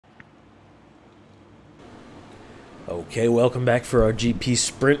Okay, welcome back for our GP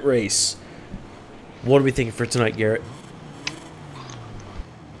sprint race. What are we thinking for tonight, Garrett?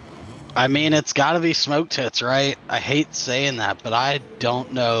 I mean, it's got to be Smoke Tits, right? I hate saying that, but I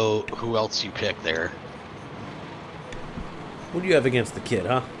don't know who else you pick there. What do you have against the kid,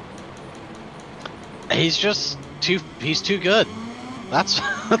 huh? He's just he's too good. That's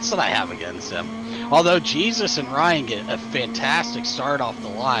what I have against him. Although Jesus and Ryan get a fantastic start off the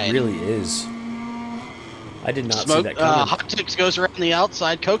line. It really is. I did not see that coming. Hot Tits goes around the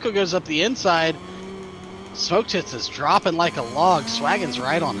outside. Coco goes up the inside. Smoke Tits is dropping like a log. Swaggin's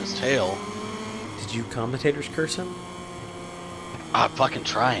right on his tail. Did you commentators curse him? I'm fucking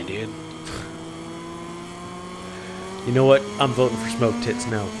trying, dude. You know what? I'm voting for Smoke Tits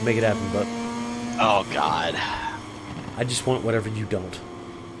now. Make it happen, bud. Oh, God. I just want whatever you don't.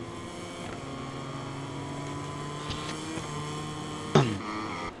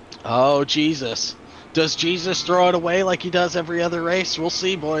 Oh, Jesus. Does Jesus throw it away like he does every other race? We'll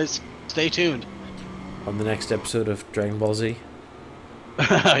see, boys. Stay tuned. On the next episode of Dragon Ball Z?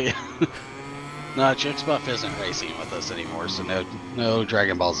 Yeah. No, Chicks Buff isn't racing with us anymore, so no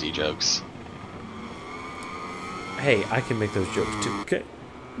Dragon Ball Z jokes. Hey, I can make those jokes too, okay?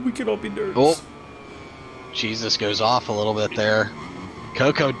 We can all be nerds. Oh. Jesus goes off a little bit there.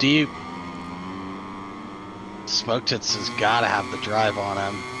 Coco deep. Smoke Tits has got to have the drive on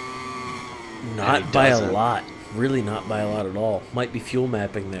him. Not by a lot. Really not by a lot at all. Might be fuel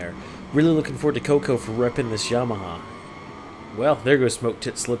mapping there. Really looking forward to Coco for repping this Yamaha. Well, there goes Smoke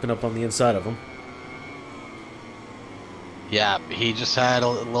Tits slipping up on the inside of him. Yeah, he just had a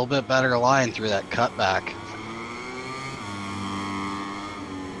little bit better line through that cutback.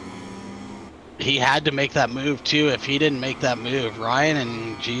 He had to make that move too. If he didn't make that move, Ryan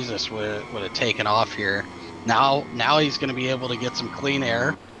and Jesus would have taken off here. Now he's going to be able to get some clean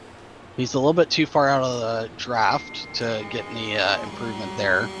air. He's a little bit too far out of the draft to get any improvement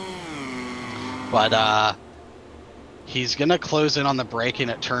there. But he's going to close in on the braking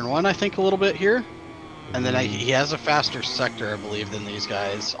at turn 1, I think, a little bit here. And then he has a faster sector, I believe, than these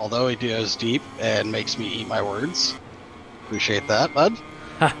guys. Although he goes deep and makes me eat my words. Appreciate that, bud.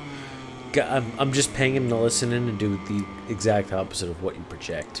 Ha! I'm just paying him to listen in and do the exact opposite of what you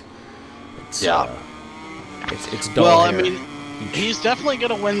project. It's, yeah. It's dull. Well, I mean, he's definitely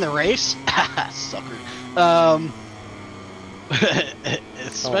going to win the race. Sucker.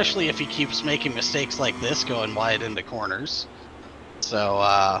 Especially if he keeps making mistakes like this going wide into corners.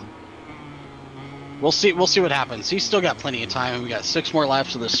 So, we'll see what happens. He's still got plenty of time. We got 6 more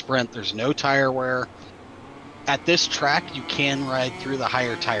laps of the sprint. There's no tire wear. At this track, you can ride through the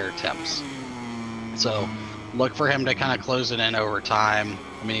higher tire temps. So, look for him to kind of close it in over time.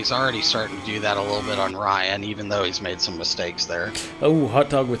 I mean, he's already starting to do that a little bit on Ryan, even though he's made some mistakes there. Oh,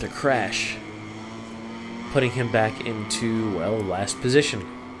 Hot Dog with a crash. Putting him back into, well, last position.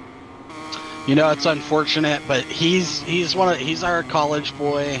 You know, it's unfortunate, but he's our college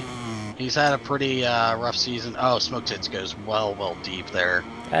boy. He's had a pretty rough season. Oh, Smoke Tits goes well deep there.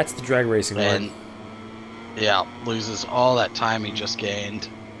 That's the drag racing line. Yeah, loses all that time he just gained.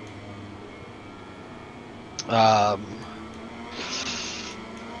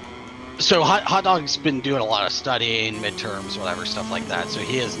 So Hot Dog's been doing a lot of studying, midterms, whatever, stuff like that. So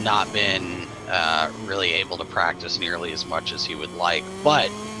he has not been really able to practice nearly as much as he would like.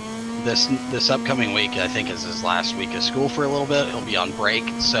 But this upcoming week, I think, is his last week of school for a little bit. He'll be on break,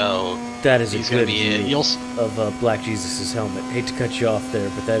 so that is he's a good view of Black Jesus' helmet. Hate to cut you off there,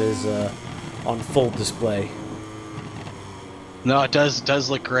 but that is on full display. No, it does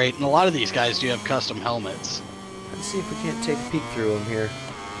look great, and a lot of these guys do have custom helmets. Let's see if we can't take a peek through them here.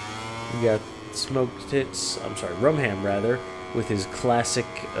 We got Rumham rather, with his classic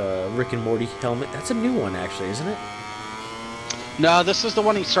Rick and Morty helmet. That's a new one, actually, isn't it? No, this is the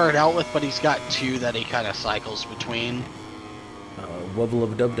one he started out with, but he's got 2 that he kind of cycles between. Wubba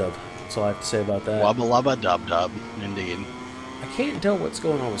Lubba Dub Dub. That's all I have to say about that. Wubba Lubba Dub Dub, indeed. I can't tell what's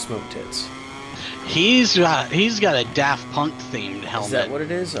going on with Smoke Tits. He's got a Daft Punk themed helmet. Is that what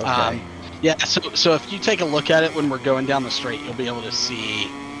it is? Okay. Yeah. So if you take a look at it when we're going down the straight, you'll be able to see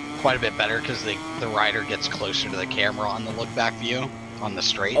quite a bit better because the rider gets closer to the camera on the look back view on the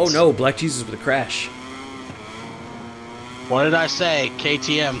straights. Oh no, Black Jesus with a crash. What did I say?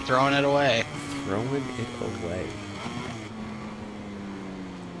 KTM throwing it away. Throwing it away.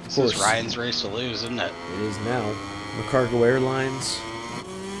 This is Ryan's race to lose, isn't it? It is now. McCargo Airlines.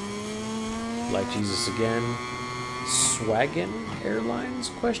 Black Jesus again. Swaggin Airlines?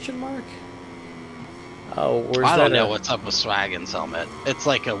 Question mark. Oh, or is I don't know what's up with Swaggin's helmet. It's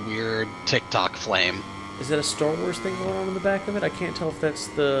like a weird TikTok flame. Is that a Star Wars thing going on in the back of it? I can't tell if that's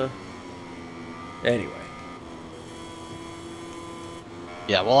the... Anyway.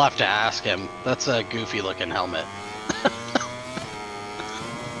 Yeah, we'll have to ask him. That's a goofy looking helmet.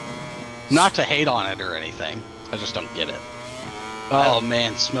 Not to hate on it or anything. I just don't get it. Oh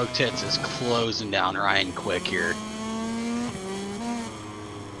man, Smoke Tits is closing down Ryan quick here.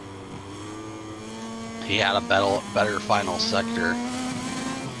 He had a better final sector.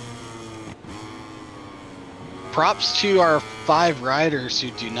 Props to our 5 riders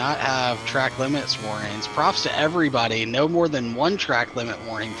who do not have track limits warnings. Props to everybody. No more than 1 track limit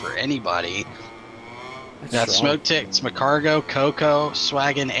warning for anybody. That's Smoke Tits, McCargo, Coco,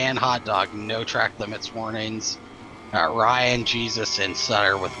 Swaggin, and Hot Dog. No track limits warnings. Ryan, Jesus, and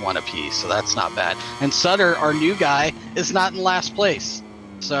Sutter with 1 apiece. So that's not bad. And Sutter, our new guy, is not in last place.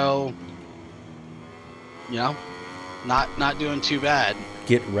 So, you know, not doing too bad.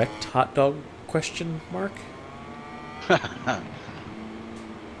 Get wrecked, Hot Dog? Question mark.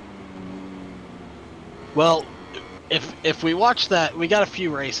 Well, if we watch that, we got a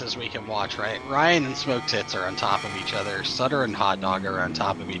few races we can watch, right? Ryan and Smoke Tits are on top of each other. Sutter and Hot Dog are on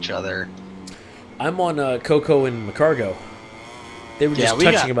top of each other. I'm on Coco and McCargo. They were just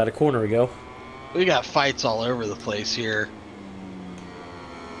touching about a corner ago. We got fights all over the place here.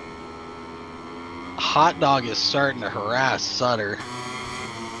 Hot Dog is starting to harass Sutter.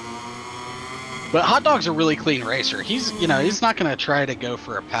 But Hot Dog's a really clean racer. He's not going to try to go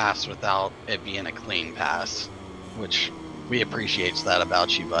for a pass without it being a clean pass, which we appreciates that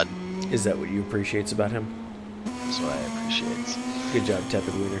about you, bud. Is that what you appreciates about him? That's what I appreciates. Good job,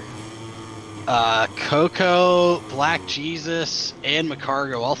 Tepid Wiener. Coco, Black Jesus, and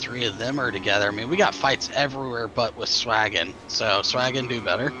McCargo, all 3 of them are together. I mean, we got fights everywhere but with Swaggin. So Swaggin do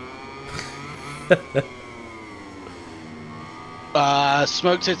better.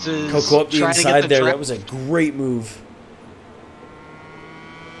 Smoke Tits is Coco up the inside there. That was a great move.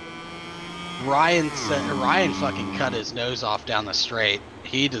 Ryan fucking cut his nose off down the straight.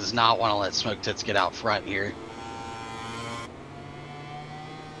 He does not want to let Smoke Tits get out front here.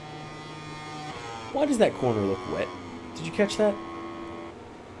 Why does that corner look wet? Did you catch that?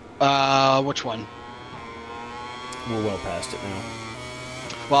 Which one? We're well past it now.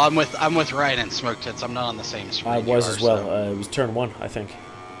 Well, I'm with Ryan and Smoke Tits. I'm not on the same screen. I was as well. So. It was turn 1, I think.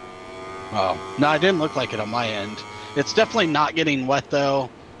 Oh no, it didn't look like it on my end. It's definitely not getting wet though.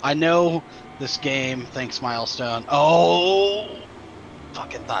 I know this game. Thanks, Milestone. Oh,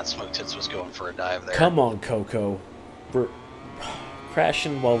 fucking thought Smoke Tits was going for a dive there. Come on, Coco. We're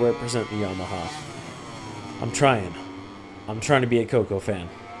crashing while representing Yamaha. I'm trying to be a Coco fan.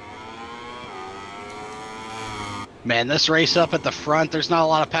 Man, this race up at the front, there's not a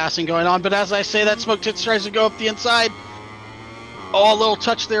lot of passing going on, but as I say that, Smoke Tits tries to go up the inside. Oh, a little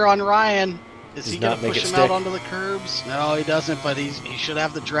touch there on Ryan. Is he going to push him out onto the curbs? No, he doesn't, but he should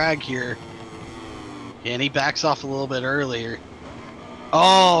have the drag here. And he backs off a little bit earlier.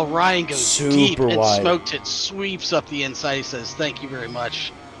 Oh, Ryan goes super deep, and wide. Smoke Tits sweeps up the inside. He says, thank you very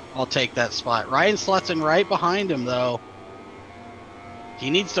much. I'll take that spot. Ryan slots in right behind him, though. He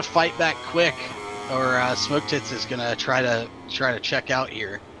needs to fight back quick, or Smoke Tits is gonna try to check out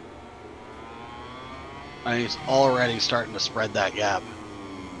here. And he's already starting to spread that gap.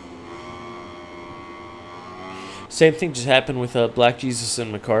 Same thing just happened with Black Jesus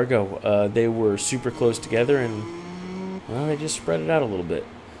and McCargo. They were super close together, and well, they just spread it out a little bit,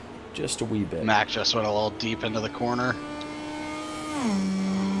 just a wee bit. Mac just went a little deep into the corner.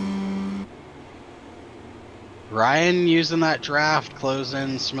 Ryan using that draft,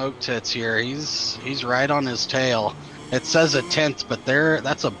 closing Smoke Tits here. He's right on his tail. It says a 10th, but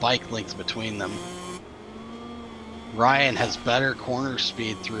that's a bike length between them. Ryan has better corner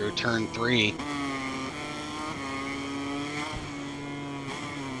speed through turn 3.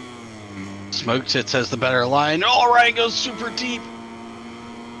 Smoke Tits has the better line. Oh, Ryan goes super deep.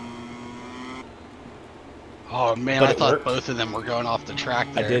 Oh man, but I thought both of them were going off the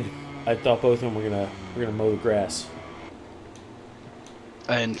track there. I did. I thought both of them were gonna mow the grass.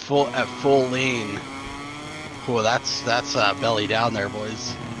 And at full lean. Cool, that's belly down there,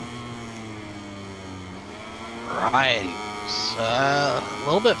 boys. Ryan, a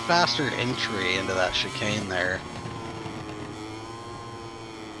little bit faster entry into that chicane there.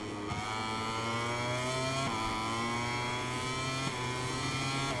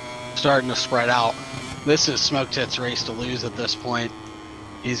 Starting to spread out. This is Smoke Tits' race to lose at this point.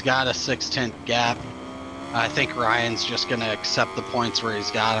 He's got a 6/10 gap. I think Ryan's just going to accept the points where he's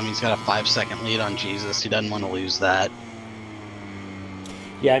got him. He's got a 5-second lead on Jesus. He doesn't want to lose that.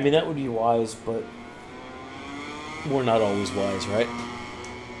 Yeah, I mean, that would be wise, but we're not always wise, right?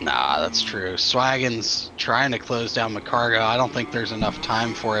 Nah, that's true. Swaggin's trying to close down McCargo. I don't think there's enough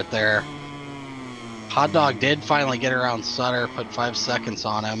time for it there. Hot Dog did finally get around Sutter, put 5 seconds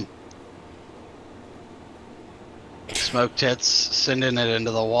on him. Smoke Tits sending it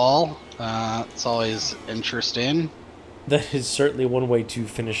into the wall. It's always interesting. That is certainly one way to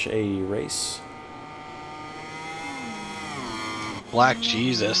finish a race. Black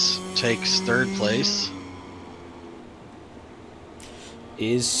Jesus takes 3rd place.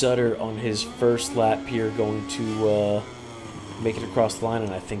 Is Sutter on his first lap here going to make it across the line?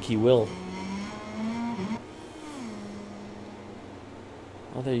 And I think he will.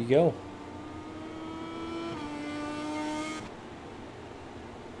 Oh, there you go.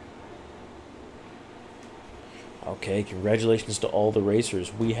 Okay, congratulations to all the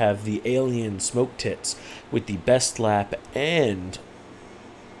racers. We have the alien Smoke Tits with the best lap and,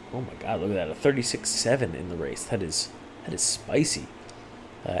 oh my god, look at that, a 36.7 in the race. That is spicy.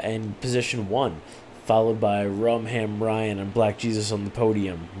 And position 1, followed by Rumham Ryan and Black Jesus on the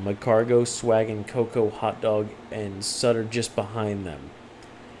podium. McCargo, Swaggin, Coco, Hot Dog, and Sutter just behind them.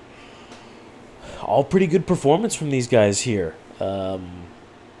 All pretty good performance from these guys here. I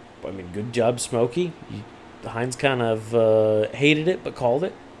mean, good job, Smokey. Heinz kind of hated it, but called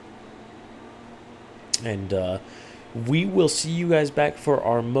it. And we will see you guys back for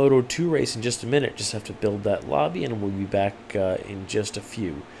our Moto2 race in just a minute. Just have to build that lobby, and we'll be back in just a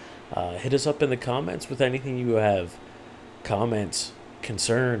few. Hit us up in the comments with anything you have. Comments,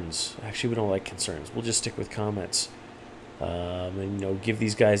 concerns. Actually, we don't like concerns. We'll just stick with comments. And, you know, give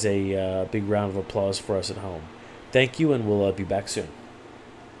these guys a big round of applause for us at home. Thank you, and we'll be back soon.